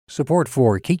Support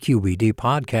for KQED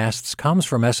podcasts comes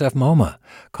from SF MoMA,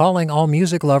 calling all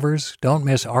music lovers, don't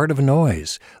miss Art of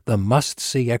Noise, the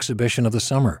must-see exhibition of the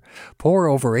summer. Pour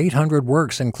over 800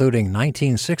 works including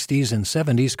 1960s and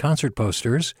 70s concert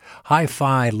posters,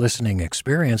 hi-fi listening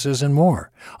experiences, and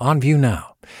more. On view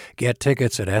now. Get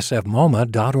tickets at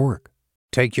sfmoma.org.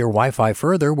 Take your Wi-Fi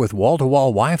further with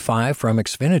wall-to-wall Wi-Fi from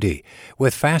Xfinity.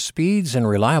 With fast speeds and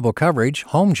reliable coverage,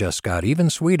 home just got even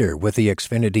sweeter with the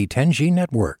Xfinity 10G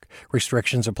network.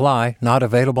 Restrictions apply, not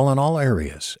available in all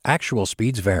areas. Actual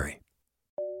speeds vary.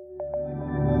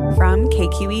 From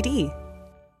KQED.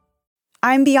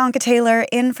 I'm Bianca Taylor,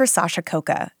 in for Sasha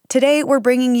Khokha. Today, we're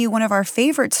bringing you one of our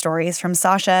favorite stories from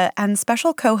Sasha and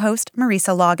special co-host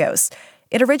Marisa Lagos.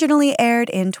 It originally aired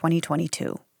in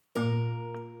 2022.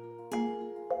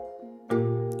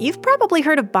 You've probably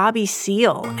heard of Bobby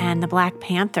Seale and the Black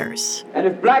Panthers. And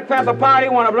if Black Panther Party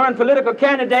want to learn political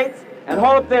candidates and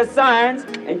hold up their signs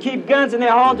and keep guns in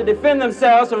their home to defend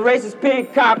themselves from racist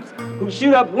pig cops who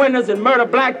shoot up windows and murder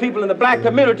black people in the black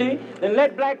community, then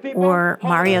let black people... Or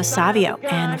Mario Savio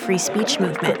and the free speech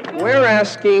movement. We're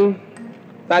asking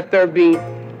that there be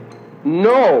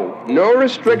no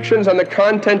restrictions on the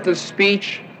content of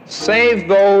speech, save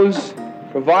those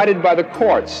provided by the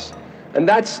courts. And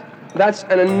that's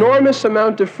an enormous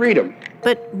amount of freedom.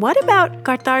 But what about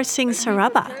Kartar Singh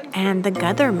Sarabha and the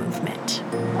Ghadar Movement?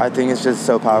 I think it's just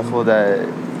so powerful that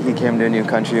he came to a new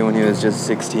country when he was just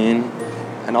 16,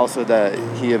 and also that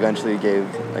he eventually gave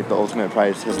the ultimate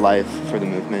price, his life, for the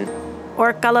movement.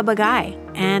 Or Kala Bagai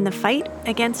and the fight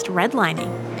against redlining.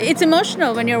 It's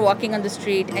emotional when you're walking on the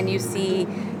street and you see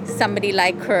somebody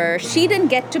like her. She didn't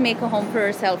get to make a home for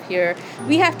herself here.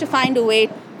 We have to find a way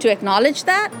to acknowledge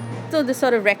that. So this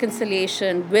sort of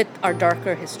reconciliation with our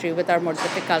darker history, with our more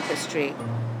difficult history.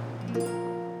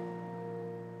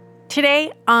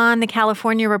 Today on the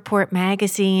California Report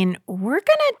magazine, we're going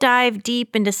to dive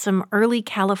deep into some early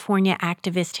California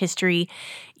activist history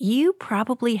you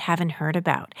probably haven't heard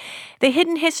about. The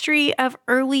hidden history of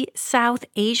early South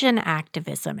Asian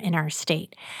activism in our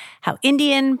state. How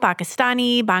Indian,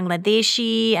 Pakistani,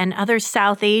 Bangladeshi, and other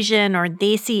South Asian or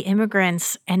Desi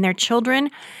immigrants and their children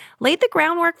laid the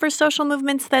groundwork for social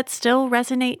movements that still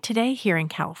resonate today here in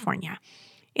California.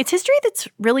 It's history that's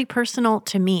really personal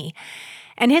to me,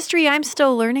 and history I'm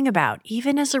still learning about,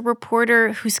 even as a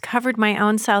reporter who's covered my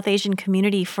own South Asian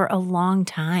community for a long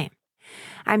time.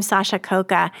 I'm Sasha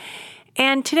Khokha,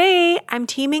 and today I'm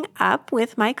teaming up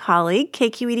with my colleague,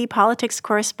 KQED politics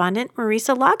correspondent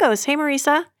Marisa Lagos. Hey,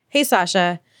 Marisa. Hey,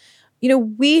 Sasha. You know,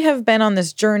 we have been on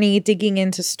this journey digging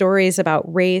into stories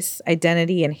about race,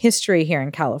 identity, and history here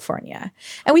in California.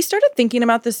 And we started thinking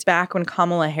about this back when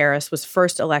Kamala Harris was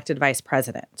first elected vice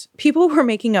president. People were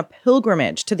making a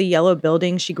pilgrimage to the yellow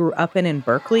building she grew up in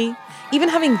Berkeley, even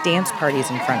having dance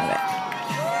parties in front of it.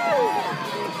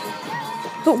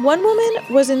 But one woman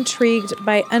was intrigued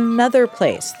by another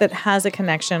place that has a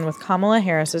connection with Kamala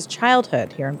Harris's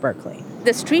childhood here in Berkeley.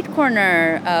 The street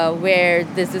corner where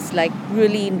there's this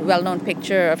really well-known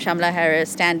picture of Shamla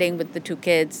Harris standing with the two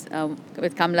kids,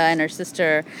 with Kamala and her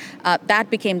sister,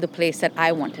 that became the place that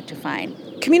I wanted to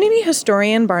find. Community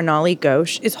historian Barnali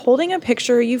Ghosh is holding a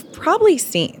picture you've probably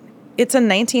seen. It's a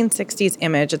 1960s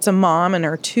image. It's a mom and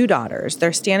her two daughters.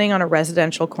 They're standing on a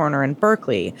residential corner in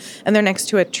Berkeley, and they're next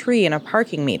to a tree and a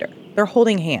parking meter. They're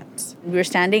holding hands. We're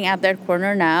standing at that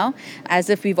corner now as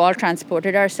if we've all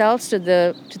transported ourselves to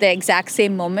the exact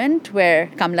same moment where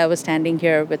Kamala was standing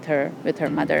here with her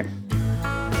mother.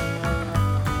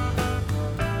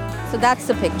 So that's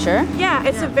the picture. Yeah,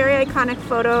 it's a very iconic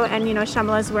photo, and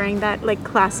Shamla's wearing that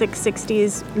classic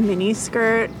 60s mini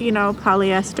skirt,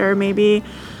 polyester maybe.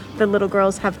 The little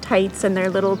girls have tights and their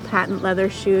little patent leather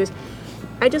shoes.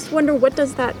 I just wonder, what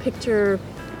does that picture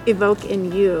evoke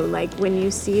in you? When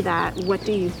you see that, what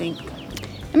do you think?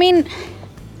 I mean,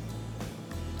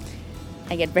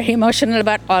 I get very emotional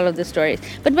about all of the stories.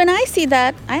 But when I see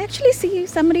that, I actually see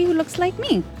somebody who looks like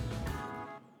me.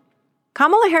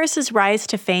 Kamala Harris's rise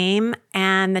to fame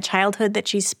and the childhood that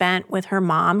she spent with her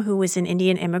mom, who was an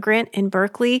Indian immigrant in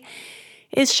Berkeley,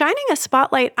 is shining a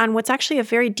spotlight on what's actually a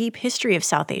very deep history of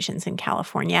South Asians in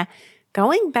California,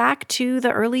 going back to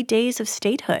the early days of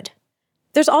statehood.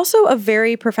 There's also a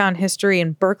very profound history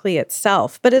in Berkeley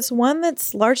itself, but it's one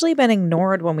that's largely been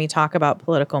ignored when we talk about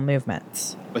political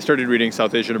movements. I started reading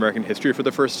South Asian American history for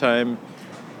the first time,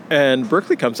 and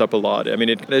Berkeley comes up a lot. I mean,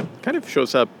 it kind of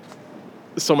shows up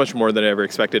so much more than I ever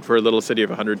expected for a little city of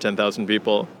 110,000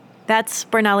 people. That's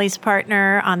Barnali's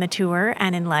partner on the tour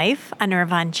and in life,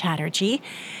 Anirvan Chatterjee.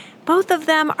 Both of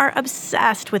them are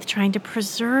obsessed with trying to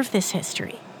preserve this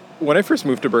history. when I first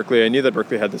moved to Berkeley, I knew that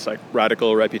Berkeley had this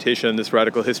radical reputation, this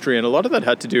radical history, and a lot of that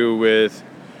had to do with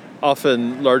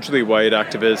often largely white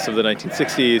activists of the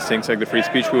 1960s, things like the free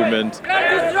speech movement.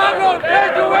 There's a struggle,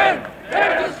 there's to win!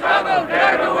 There's a struggle,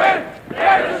 there's to win!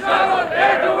 There's a struggle,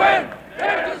 there's to win!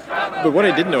 But what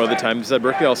I didn't know at the time is that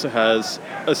Berkeley also has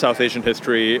a South Asian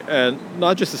history, and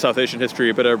not just a South Asian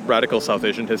history, but a radical South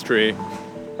Asian history.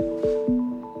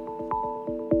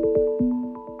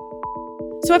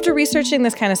 So after researching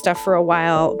this kind of stuff for a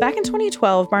while, back in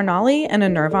 2012, Barnali and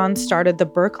Anirvan started the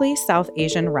Berkeley South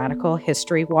Asian Radical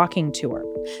History Walking Tour.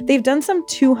 They've done some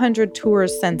 200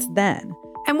 tours since then.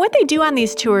 And what they do on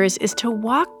these tours is to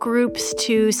walk groups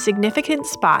to significant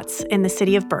spots in the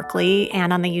city of Berkeley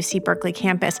and on the UC Berkeley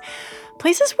campus,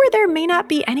 places where there may not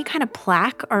be any kind of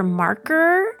plaque or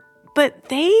marker, but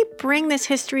they bring this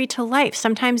history to life.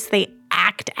 Sometimes they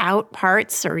act out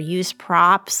parts or use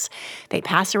props. They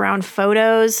pass around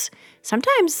photos.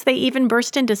 Sometimes they even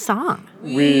burst into song.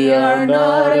 We are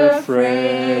not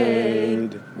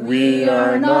afraid. We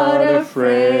are not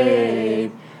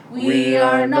afraid. We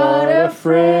are not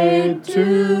afraid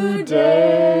today.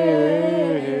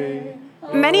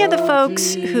 Many of the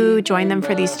folks who join them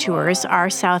for these tours are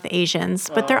South Asians,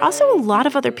 but there are also a lot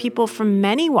of other people from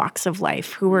many walks of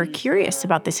life who were curious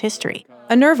about this history.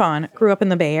 Anirvan grew up in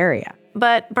the Bay Area.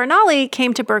 But Barnali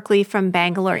came to Berkeley from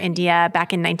Bangalore, India,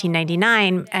 back in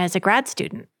 1999 as a grad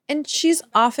student. And she's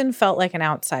often felt like an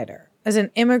outsider, as an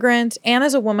immigrant and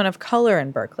as a woman of color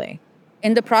in Berkeley.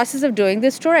 In the process of doing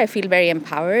this tour, I feel very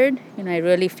empowered. I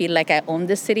really feel like I own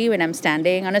this city when I'm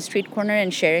standing on a street corner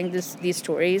and sharing these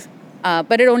stories.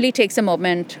 But it only takes a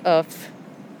moment of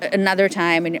another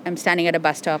time, and I'm standing at a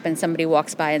bus stop and somebody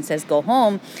walks by and says, go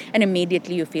home, and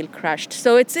immediately you feel crushed.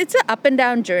 So it's an up and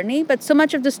down journey, but so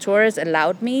much of this tour has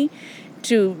allowed me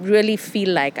to really feel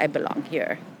like I belong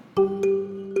here.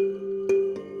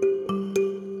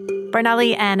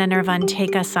 Barnali and Anirvan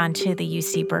take us onto the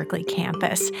UC Berkeley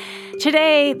campus.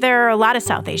 Today, there are a lot of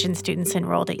South Asian students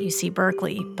enrolled at UC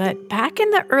Berkeley, but back in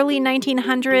the early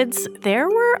 1900s, there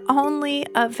were only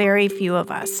a very few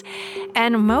of us.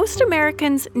 And most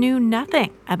Americans knew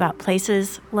nothing about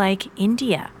places like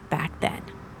India back then.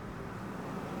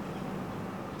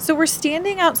 So we're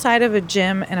standing outside of a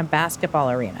gym and a basketball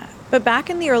arena. But back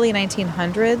in the early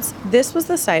 1900s, this was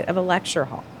the site of a lecture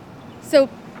hall. So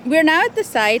we're now at the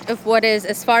site of what is,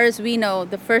 as far as we know,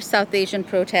 the first South Asian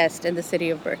protest in the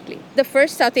city of Berkeley. The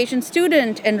first South Asian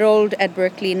student enrolled at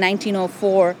Berkeley in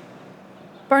 1904.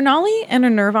 Barnali and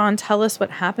Anirvan tell us what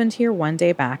happened here one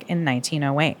day back in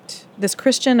 1908. This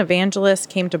Christian evangelist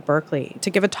came to Berkeley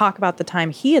to give a talk about the time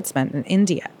he had spent in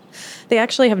India. They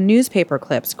actually have newspaper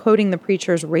clips quoting the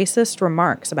preacher's racist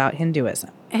remarks about Hinduism.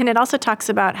 And it also talks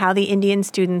about how the Indian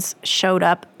students showed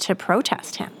up to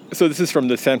protest him. So this is from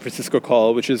the San Francisco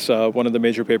Call, which is one of the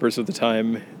major papers of the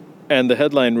time. And the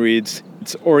headline reads,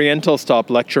 "It's Oriental Stop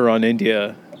Lecture on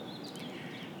India.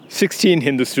 16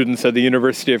 Hindu students at the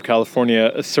University of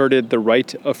California asserted the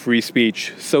right of free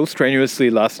speech so strenuously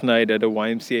last night at a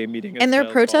YMCA meeting." And their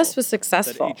protest was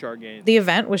successful. The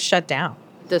event was shut down.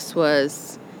 This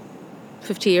was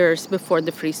 50 years before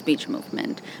the free speech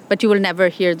movement. But you will never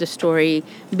hear the story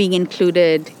being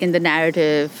included in the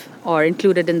narrative or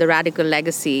included in the radical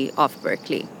legacy of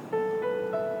Berkeley.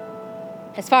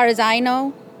 As far as I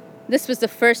know, this was the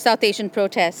first South Asian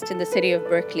protest in the city of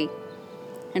Berkeley.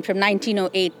 And from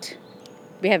 1908,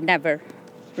 we have never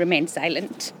remained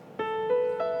silent.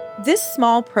 This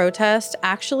small protest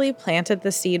actually planted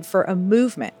the seed for a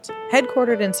movement,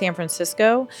 headquartered in San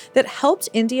Francisco, that helped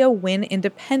India win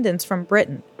independence from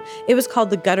Britain. It was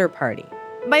called the Ghadar Party.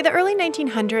 By the early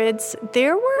 1900s,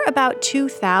 there were about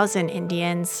 2,000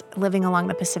 Indians living along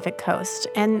the Pacific coast.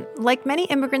 And like many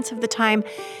immigrants of the time,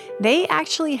 they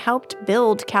actually helped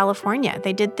build California.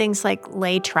 They did things like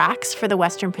lay tracks for the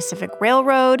Western Pacific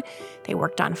Railroad. They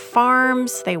worked on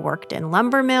farms. They worked in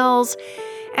lumber mills.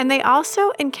 And they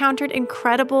also encountered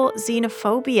incredible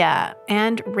xenophobia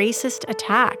and racist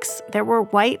attacks. There were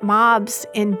white mobs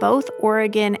in both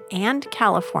Oregon and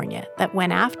California that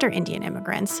went after Indian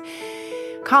immigrants,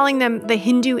 calling them the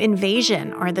Hindu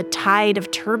invasion or the tide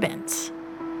of turbans.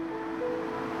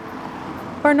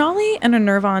 Barnali and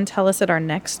Anirvan tell us at our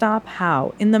next stop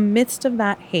how, in the midst of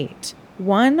that hate,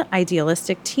 one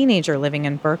idealistic teenager living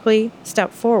in Berkeley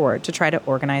stepped forward to try to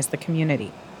organize the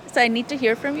community. So I need to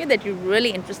hear from you that you're really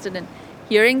interested in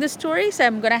hearing the story. So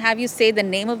I'm going to have you say the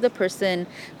name of the person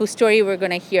whose story we're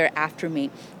going to hear after me.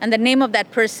 And the name of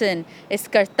that person is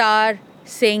Kartar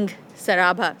Singh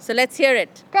Sarabha. So let's hear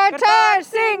it. Kartar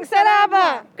Singh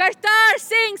Sarabha! Kartar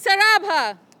Singh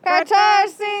Sarabha! Kartar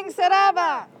Singh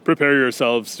Sarabha! Prepare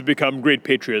yourselves to become great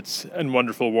patriots and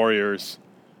wonderful warriors.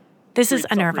 This is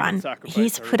Anirvan.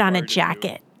 He's put on a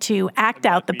jacket to act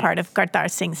out the part of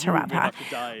Kartar Singh Sarabha,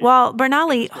 while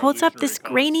Bernali holds up this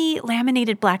grainy,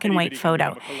 laminated black and white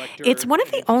photo. It's one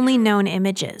of the only known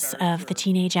images of the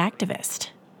teenage activist.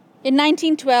 In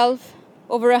 1912,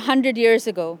 over 100 years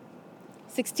ago,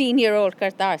 16-year-old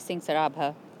Kartar Singh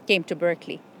Sarabha came to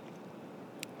Berkeley,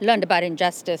 learned about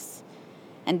injustice,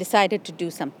 and decided to do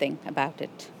something about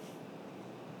it.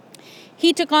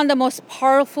 He took on the most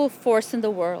powerful force in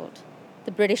the world,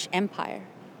 the British Empire.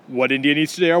 What India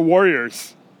needs today are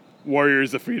warriors.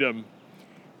 Warriors of freedom.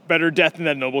 Better death in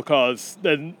that noble cause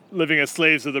than living as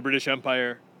slaves of the British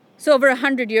Empire. So over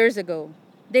 100 years ago,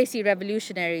 Desi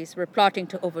revolutionaries were plotting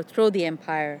to overthrow the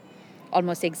empire,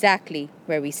 almost exactly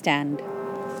where we stand.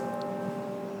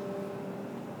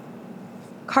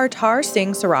 Kartar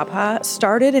Singh Sarabha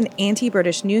started an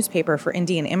anti-British newspaper for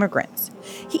Indian immigrants.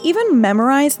 He even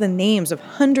memorized the names of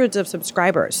hundreds of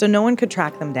subscribers so no one could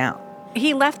track them down.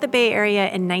 He left the Bay Area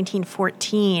in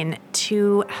 1914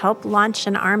 to help launch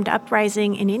an armed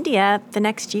uprising in India the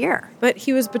next year. But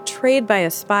he was betrayed by a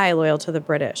spy loyal to the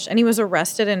British, and he was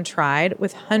arrested and tried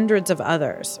with hundreds of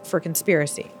others for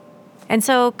conspiracy. And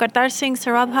so Kartar Singh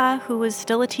Sarabha, who was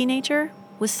still a teenager,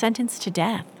 was sentenced to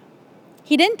death.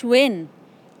 He didn't win,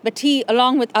 but he,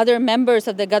 along with other members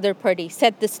of the Ghadar party,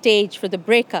 set the stage for the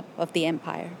breakup of the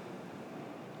empire.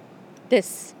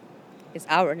 This is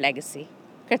our legacy.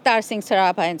 Kartar Singh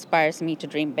Sarabha inspires me to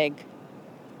dream big.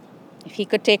 If he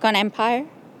could take on empire,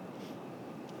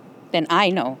 then I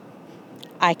know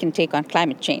I can take on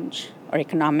climate change or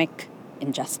economic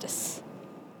injustice.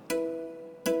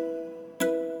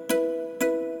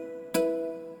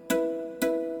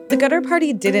 The Ghadar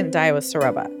Party didn't die with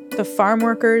Sarabha. The farm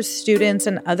workers, students,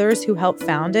 and others who helped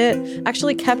found it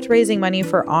actually kept raising money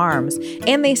for arms,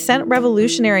 and they sent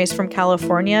revolutionaries from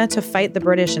California to fight the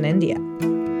British in India.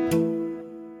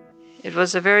 It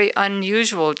was a very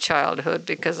unusual childhood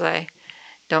because I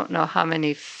don't know how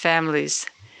many families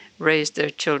raised their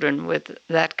children with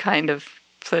that kind of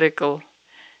political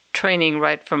training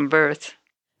right from birth.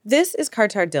 This is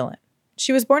Kartar Dillon.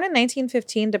 She was born in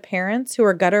 1915 to parents who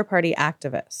were Ghadar Party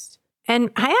activists.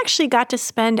 And I actually got to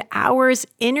spend hours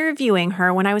interviewing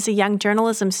her when I was a young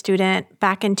journalism student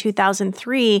back in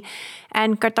 2003,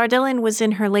 and Kartar Dillon was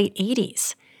in her late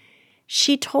 80s.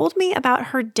 She told me about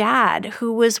her dad,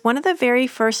 who was one of the very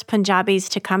first Punjabis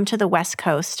to come to the West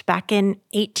Coast back in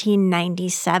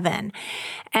 1897.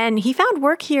 And he found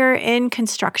work here in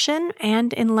construction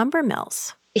and in lumber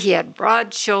mills. He had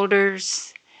broad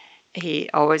shoulders. He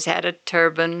always had a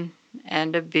turban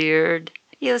and a beard.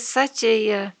 He was such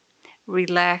a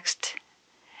relaxed,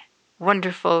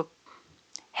 wonderful,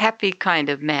 happy kind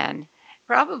of man.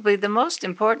 Probably the most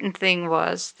important thing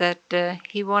was that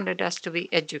he wanted us to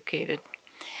be educated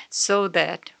so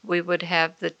that we would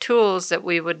have the tools that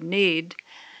we would need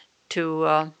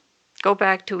to go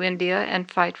back to India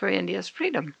and fight for India's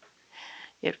freedom.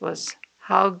 It was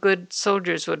how good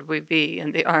soldiers would we be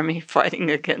in the army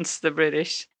fighting against the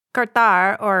British.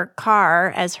 Kartar, or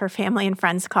Kar, as her family and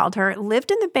friends called her,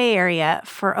 lived in the Bay Area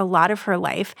for a lot of her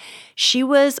life. She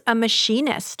was a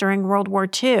machinist during World War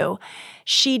II.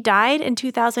 She died in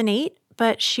 2008,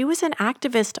 but she was an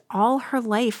activist all her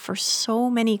life for so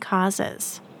many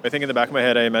causes. I think in the back of my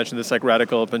head, I imagine this like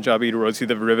radical Punjabi Rosie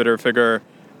the Riveter figure.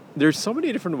 There's so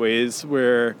many different ways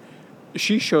where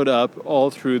she showed up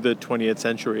all through the 20th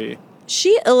century.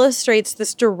 She illustrates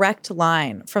this direct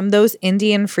line from those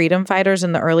Indian freedom fighters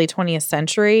in the early 20th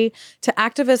century to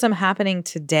activism happening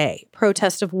today.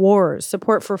 Protest of wars,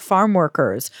 support for farm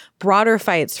workers, broader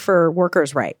fights for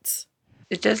workers' rights.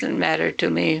 It doesn't matter to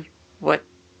me what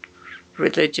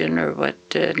religion or what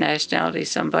nationality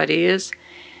somebody is.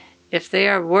 If they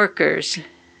are workers,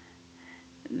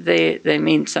 they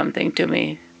mean something to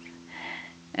me.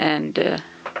 And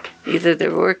either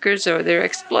they're workers or they're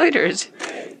exploiters.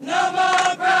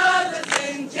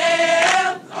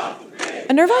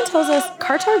 Anirvan tells us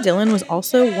Kartar Dillon was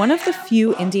also one of the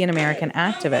few Indian American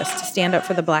activists to stand up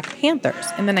for the Black Panthers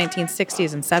in the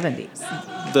 1960s and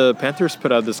 70s. The Panthers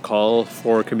put out this call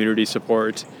for community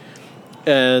support,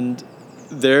 and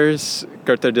there's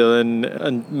Kartar Dillon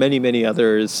and many, many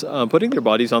others putting their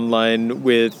bodies online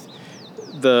with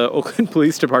the Oakland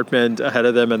Police Department ahead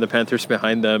of them and the Panthers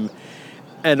behind them.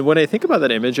 And when I think about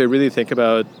that image, I really think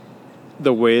about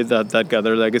the way that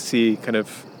Ghadar legacy kind of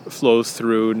flows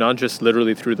through, not just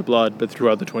literally through the blood, but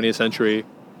throughout the 20th century.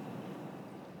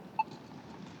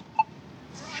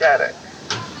 Shattuck.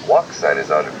 Walk sign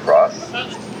is on to cross.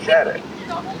 Shattuck.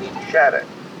 Shattuck.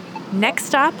 Next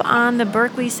stop on the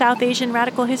Berkeley South Asian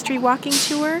Radical History Walking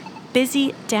Tour,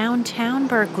 busy downtown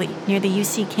Berkeley near the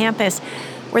UC campus,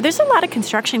 where there's a lot of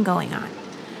construction going on.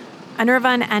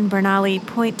 Anirvan and Bernali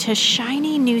point to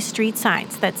shiny new street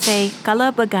signs that say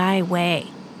Kala Bagai Way.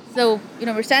 So,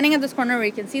 we're standing at this corner where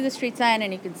you can see the street sign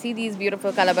and you can see these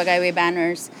beautiful Kala Bagai Way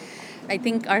banners. I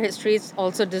think our histories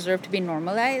also deserve to be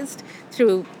normalized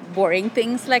through boring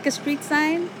things like a street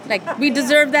sign. Like, we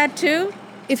deserve that too.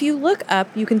 If you look up,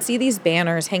 you can see these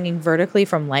banners hanging vertically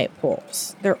from light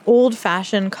poles. They're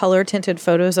old-fashioned, color-tinted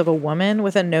photos of a woman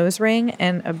with a nose ring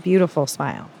and a beautiful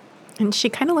smile. And she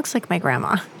kind of looks like my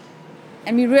grandma.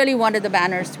 And we really wanted the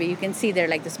banners to be, you can see they're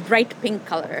like this bright pink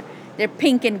color. They're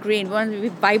pink and green. We wanted them to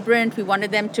be vibrant. We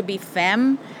wanted them to be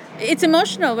femme. It's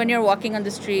emotional when you're walking on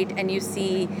the street and you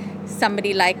see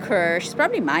somebody like her. She's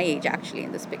probably my age, actually,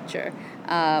 in this picture.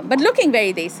 But looking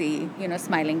very desi,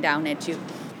 smiling down at you.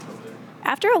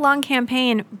 After a long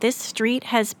campaign, this street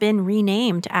has been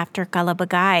renamed after Kala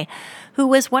Bagai, who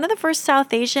was one of the first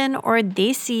South Asian or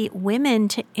Desi women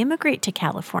to immigrate to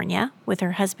California with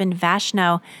her husband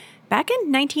Vaishno back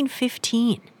in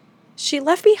 1915. She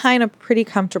left behind a pretty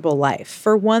comfortable life,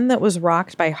 for one that was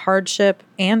rocked by hardship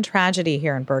and tragedy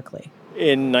here in Berkeley.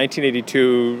 In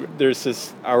 1982, there's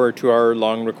this hour, 2-hour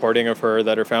long recording of her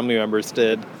that her family members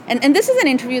did. And this is an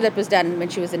interview that was done when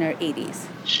she was in her 80s.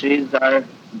 She's our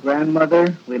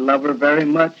grandmother. We love her very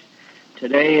much.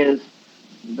 Today is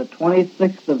the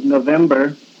 26th of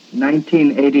November,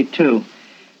 1982.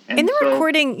 In the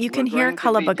recording, you can hear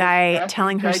Kala Bagai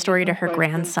telling her story to her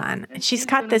grandson. She's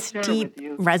got this deep,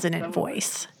 resonant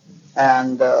voice.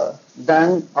 And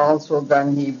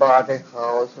then he bought a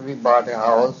house. We bought a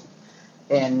house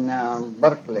in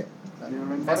Berkeley.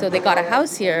 So they got a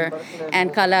house here,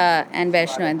 and Kala and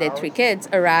Vaishno and their 3 kids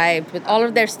arrived with all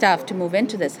of their stuff to move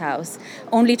into this house,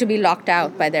 only to be locked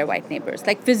out by their white neighbors,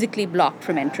 like physically blocked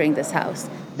from entering this house.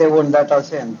 They wouldn't let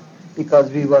us in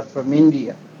because we were from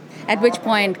India. At which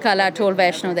point, Kala told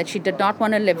Vaishno that she did not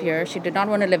want to live here. She did not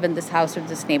want to live in this house or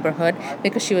this neighborhood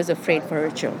because she was afraid for her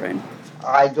children.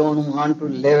 I don't want to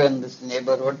live in this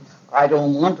neighborhood. I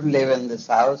don't want to live in this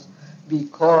house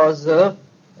because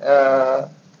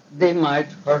they might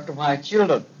hurt my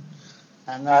children,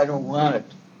 and I don't want it.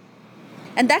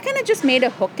 And that kind of just made a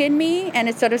hook in me, and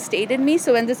it sort of stayed in me.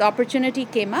 So when this opportunity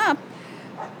came up,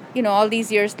 all these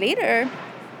years later,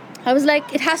 I was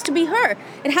like, it has to be her.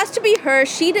 It has to be her.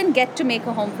 She didn't get to make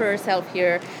a home for herself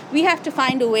here. We have to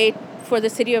find a way for the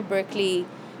city of Berkeley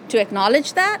to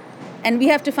acknowledge that. And we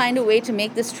have to find a way to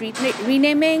make the street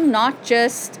renaming not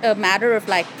just a matter of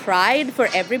pride for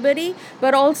everybody,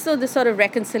 but also the sort of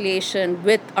reconciliation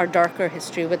with our darker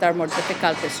history, with our more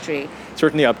difficult history.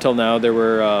 Certainly up till now, there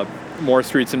were more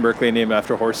streets in Berkeley named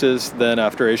after horses than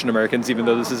after Asian Americans, even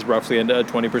though this is roughly a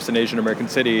 20% Asian American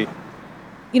city.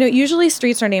 Usually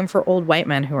streets are named for old white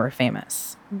men who are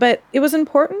famous. But it was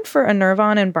important for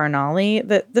Anirvan and Barnali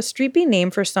that the street be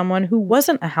named for someone who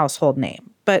wasn't a household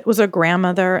name, but was a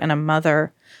grandmother and a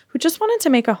mother who just wanted to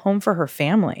make a home for her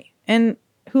family and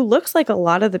who looks like a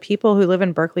lot of the people who live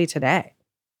in Berkeley today.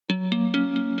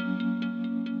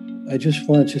 I just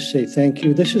wanted to say thank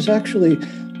you. This is actually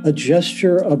a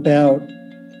gesture about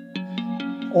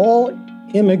all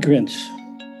immigrants.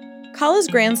 Kala's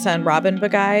grandson, Robin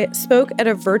Bagai, spoke at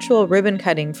a virtual ribbon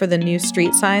cutting for the new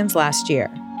street signs last year.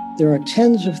 There are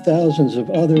tens of thousands of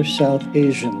other South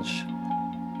Asians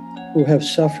who have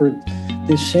suffered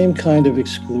the same kind of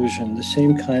exclusion, the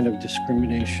same kind of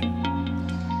discrimination.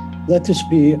 Let this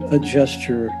be a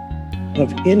gesture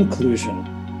of inclusion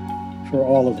for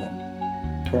all of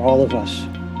them, for all of us.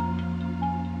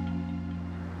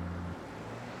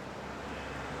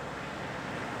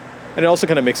 And it also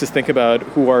kind of makes us think about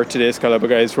who are today's Kala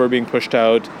Bagais who are being pushed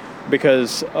out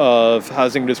because of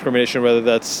housing discrimination, whether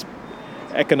that's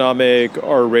economic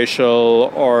or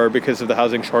racial or because of the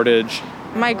housing shortage.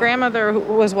 My grandmother, who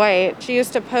was white, she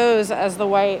used to pose as the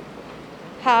white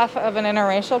half of an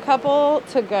interracial couple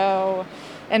to go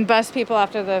and bust people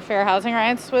after the fair housing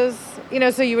rights was,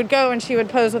 so you would go and she would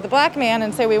pose with a black man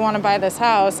and say, we want to buy this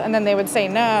house, and then they would say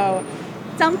no.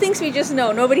 Some things we just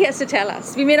know. Nobody has to tell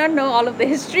us. We may not know all of the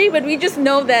history, but we just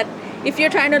know that if you're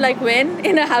trying to win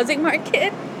in a housing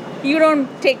market, you don't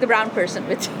take the brown person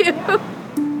with you.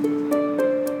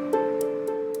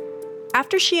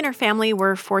 After she and her family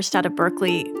were forced out of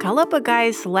Berkeley, Kala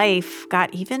Bagai's life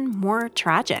got even more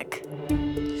tragic.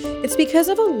 It's because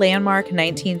of a landmark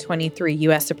 1923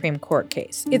 U.S. Supreme Court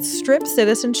case. It stripped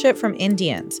citizenship from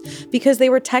Indians because they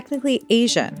were technically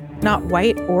Asian, not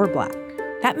white or black.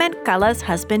 That meant Kala's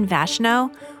husband,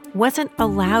 Vaishno, wasn't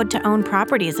allowed to own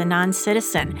property as a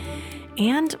non-citizen.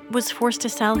 and was forced to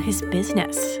sell his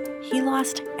business. He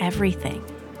lost everything.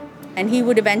 And he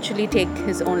would eventually take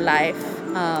his own life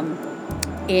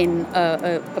in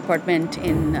an apartment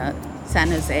in San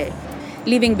Jose,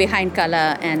 leaving behind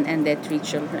Kala and their 3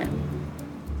 children.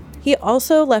 He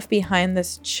also left behind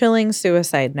this chilling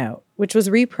suicide note, which was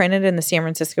reprinted in the San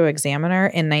Francisco Examiner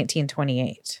in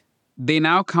 1928. They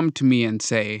now come to me and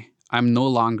say, I'm no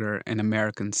longer an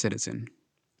American citizen.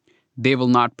 They will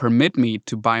not permit me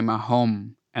to buy my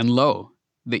home, and lo,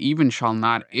 they even shall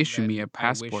not issue me a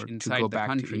passport to go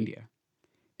back to India.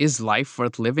 Is life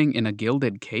worth living in a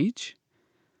gilded cage?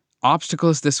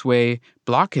 Obstacles this way,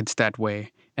 blockades that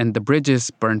way, and the bridges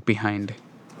burnt behind.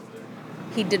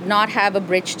 He did not have a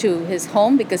bridge to his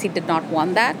home because he did not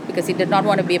want that, because he did not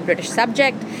want to be a British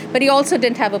subject, but he also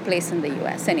didn't have a place in the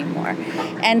U.S. anymore.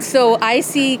 And so I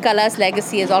see Kala's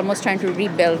legacy as almost trying to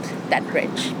rebuild that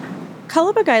bridge.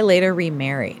 Kala Bagai later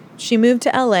remarried. She moved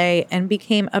to L.A. and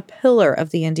became a pillar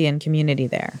of the Indian community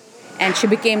there. And she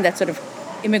became that sort of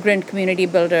immigrant community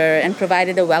builder and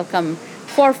provided a welcome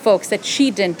for folks that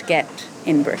she didn't get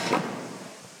in Berkeley.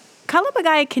 Kala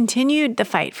Bagai continued the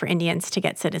fight for Indians to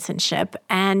get citizenship,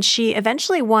 and she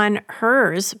eventually won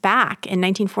hers back in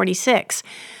 1946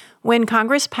 when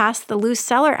Congress passed the Loose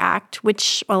Seller Act,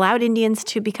 which allowed Indians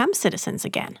to become citizens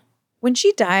again. When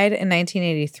she died in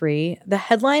 1983, the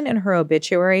headline in her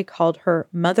obituary called her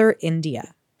Mother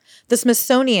India. The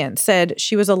Smithsonian said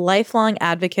she was a lifelong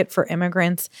advocate for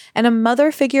immigrants and a mother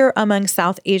figure among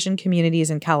South Asian communities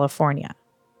in California.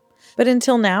 But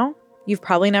until now, you've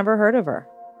probably never heard of her.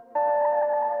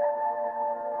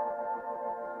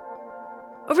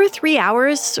 Over 3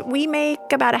 hours, we make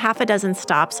about 6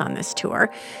 stops on this tour.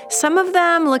 Some of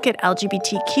them look at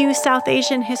LGBTQ South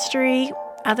Asian history,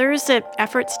 others at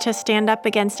efforts to stand up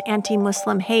against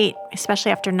anti-Muslim hate,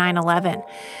 especially after 9/11.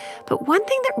 But one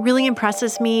thing that really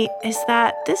impresses me is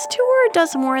that this tour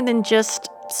does more than just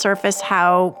surface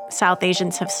how South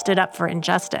Asians have stood up for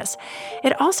injustice.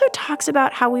 It also talks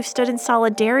about how we've stood in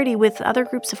solidarity with other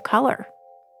groups of color.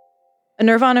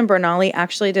 Nirvan and Bernali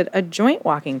actually did a joint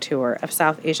walking tour of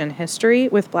South Asian history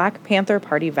with Black Panther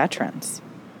Party veterans.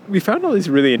 We found all these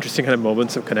really interesting kind of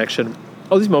moments of connection.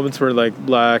 All these moments where like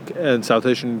Black and South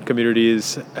Asian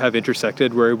communities have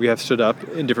intersected, where we have stood up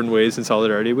in different ways in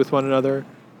solidarity with one another.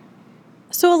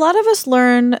 So a lot of us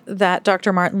learn that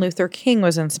Dr. Martin Luther King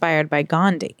was inspired by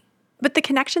Gandhi. But the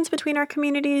connections between our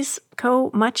communities go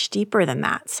much deeper than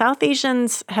that. South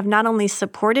Asians have not only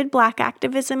supported Black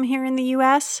activism here in the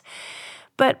U.S.,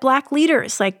 but Black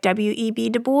leaders like W.E.B.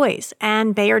 Du Bois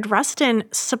and Bayard Rustin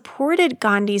supported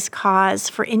Gandhi's cause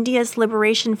for India's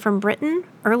liberation from Britain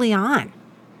early on.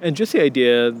 And just the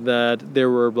idea that there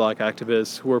were Black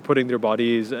activists who were putting their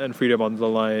bodies and freedom on the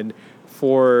line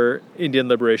for Indian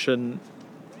liberation,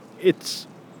 it's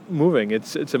moving,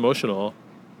 it's emotional.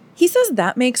 He says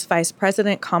that makes Vice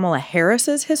President Kamala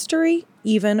Harris's history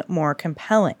even more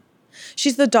compelling.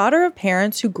 She's the daughter of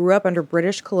parents who grew up under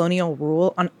British colonial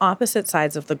rule on opposite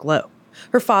sides of the globe.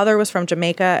 Her father was from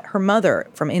Jamaica, her mother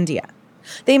from India.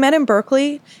 They met in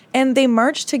Berkeley, and they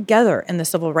marched together in the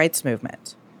civil rights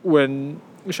movement. When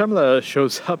Shamla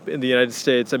shows up in the United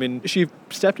States, I mean, she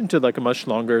stepped into like a much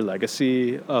longer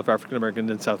legacy of African American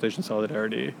and South Asian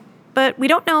solidarity. But we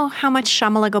don't know how much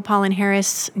Shamala Gopalan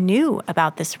Harris knew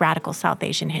about this radical South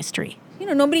Asian history. You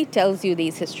know, nobody tells you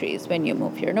these histories when you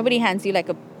move here. Nobody hands you like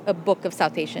a book of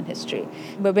South Asian history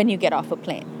but when you get off a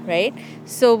plane, right?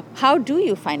 So how do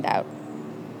you find out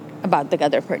about the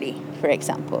Ghadar Party, for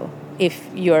example, if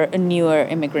you're a newer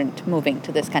immigrant moving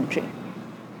to this country?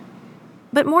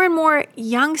 But more and more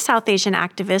young South Asian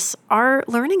activists are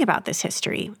learning about this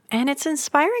history, and it's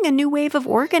inspiring a new wave of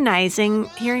organizing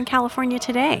here in California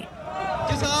today.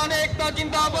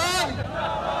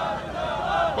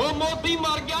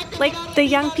 Like the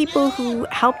young people who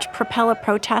helped propel a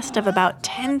protest of about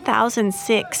 10,000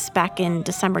 Sikhs back in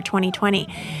December 2020.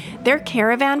 Their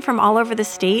caravan from all over the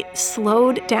state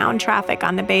slowed down traffic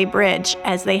on the Bay Bridge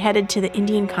as they headed to the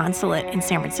Indian consulate in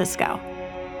San Francisco.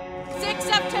 Sikhs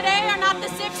of today are not the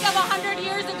Sikhs of 100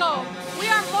 years ago. We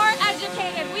are more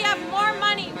educated, we have more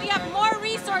money, we have more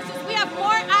resources, we have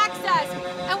more access,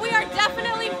 and we are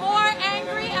definitely more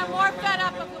angry and more fed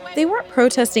up of the way... They weren't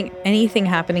protesting anything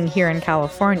happening here in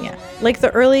California. Like the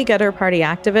early Ghadar Party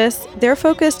activists, they're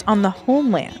focused on the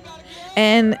homeland.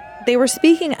 And they were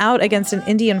speaking out against an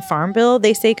Indian farm bill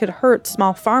they say could hurt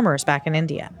small farmers back in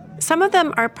India. Some of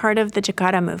them are part of the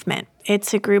Ghadar Movement.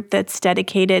 It's a group that's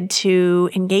dedicated to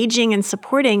engaging and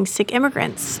supporting Sikh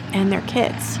immigrants and their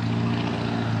kids.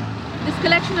 This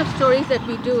collection of stories that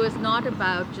we do is not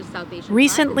about just South Asian.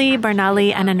 Recently,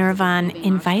 Barnali and Anirvan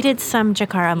invited some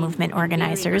Ghadar Movement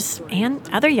organizers and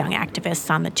other young activists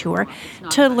on the tour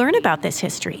to learn about this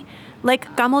history,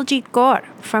 like Kamaljit Kaur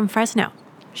from Fresno.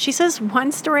 She says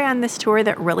one story on this tour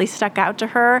that really stuck out to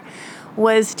her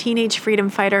was teenage freedom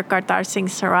fighter Kartar Singh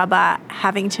Sarabha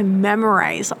having to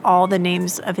memorize all the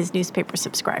names of his newspaper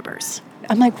subscribers.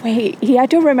 I'm like, wait, he had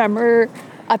to remember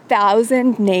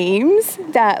 1,000 names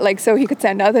that, like, so he could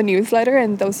send out a newsletter,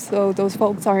 and those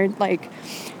folks aren't, like,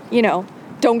 you know,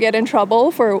 don't get in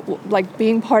trouble for, like,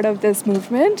 being part of this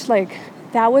movement. Like,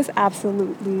 that was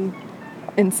absolutely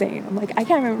insane. I'm like, I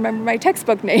can't remember my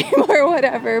textbook name or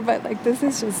whatever, but, like, this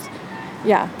is just,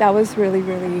 yeah, that was really,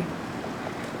 really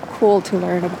cool to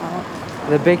learn about.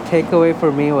 The big takeaway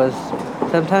for me was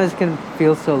sometimes it can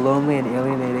feel so lonely and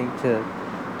alienating to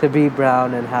be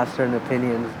brown and have certain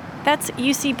opinions. That's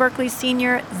UC Berkeley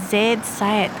senior Zaid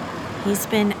Syed. He's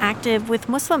been active with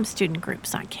Muslim student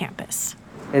groups on campus.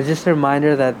 It's just a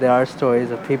reminder that there are stories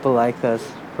of people like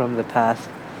us from the past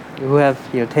who have,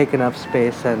 taken up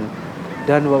space and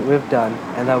done what we've done,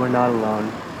 and that we're not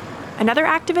alone. Another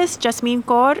activist, Jasmine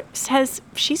Kaur, says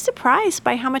she's surprised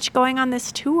by how much going on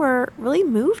this tour really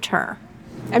moved her.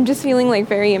 I'm just feeling like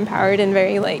very empowered and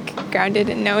very grounded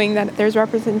in knowing that there's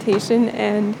representation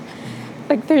and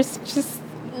there's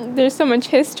so much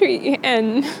history,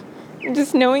 and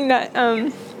just knowing that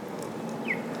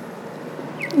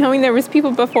there was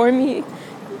people before me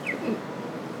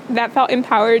that felt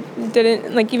empowered,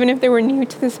 didn't even if they were new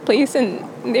to this place and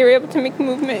they were able to make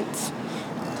movements.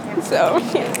 So,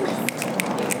 yeah.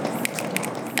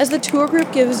 As the tour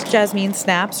group gives Jasmine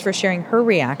snaps for sharing her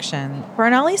reaction,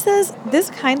 Barnali says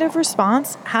this kind of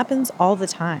response happens all the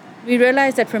time. We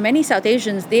realize that for many South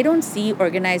Asians, they don't see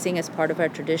organizing as part of our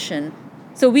tradition.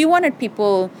 So we wanted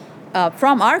people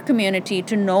from our community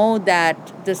to know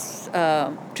that this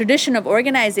tradition of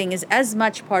organizing is as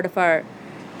much part of our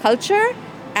culture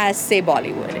as, say,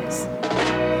 Bollywood is.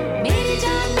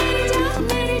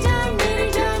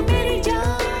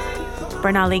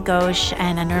 Barnali Ghosh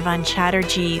and Anirvan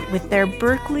Chatterjee with their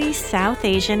Berkeley South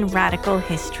Asian Radical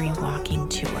History Walking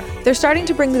Tour. They're starting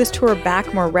to bring this tour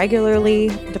back more regularly,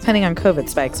 depending on COVID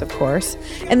spikes, of course,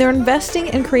 and they're investing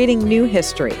in creating new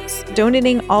histories,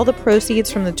 donating all the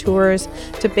proceeds from the tours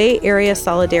to Bay Area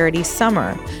Solidarity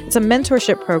Summer. It's a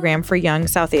mentorship program for young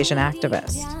South Asian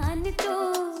activists.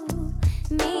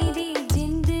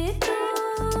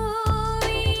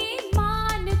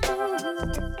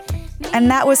 And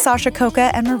that was Sasha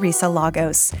Khokha and Marisa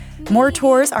Lagos. More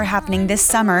tours are happening this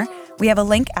summer. We have a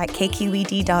link at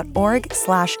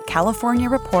kqed.org/California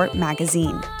Report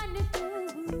Magazine.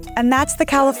 And that's the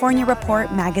California Report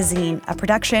Magazine, a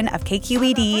production of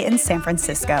KQED in San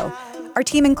Francisco. Our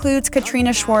team includes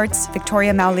Katrina Schwartz,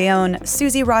 Victoria Mauleon,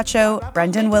 Susie Racho,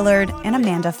 Brendan Willard, and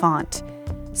Amanda Font.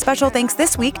 Special thanks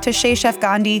this week to Shea Chef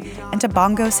Gandhi and to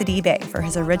Bongo Sidibe for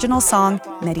his original song,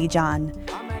 Meri Jaan.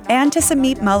 And to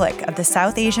Sameep Malik of the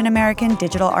South Asian American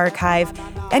Digital Archive,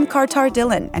 and Kartar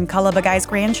Dillon and Kala Bagai's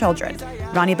grandchildren,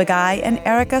 Rani Bagai and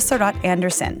Erica Sarat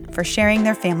Anderson, for sharing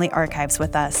their family archives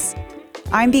with us.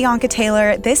 I'm Bianca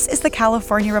Taylor. This is the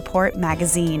California Report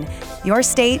Magazine. Your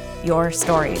state, your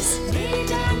stories.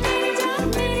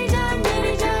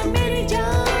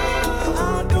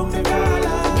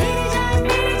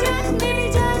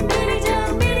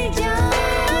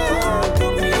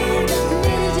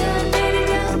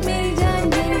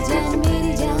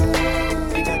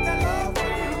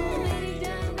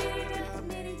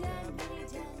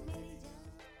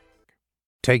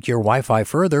 Take your Wi-Fi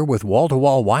further with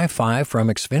wall-to-wall Wi-Fi from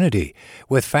Xfinity.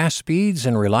 With fast speeds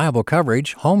and reliable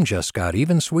coverage, home just got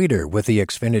even sweeter with the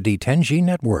Xfinity 10G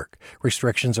network.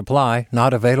 Restrictions apply,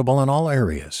 not available in all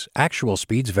areas. Actual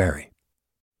speeds vary.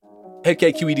 Hey,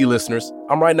 KQED listeners.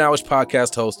 I'm Right Nowish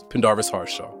podcast host, Pendarvis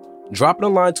Harshaw. Dropping a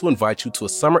line to invite you to a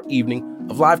summer evening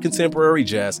of live contemporary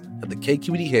jazz at the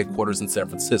KQED headquarters in San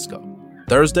Francisco.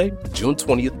 Thursday, June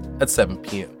 20th at 7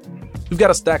 p.m. We've got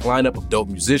a stacked lineup of dope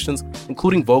musicians,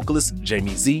 including vocalist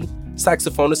Jamie Z,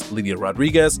 saxophonist Lydia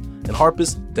Rodriguez, and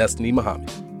harpist Destiny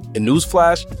Muhammad. And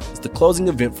Newsflash is the closing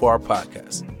event for our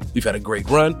podcast. We've had a great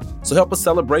run, so help us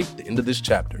celebrate the end of this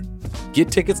chapter. Get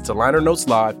tickets to Liner Notes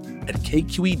Live at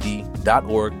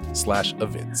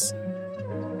kqed.org/events.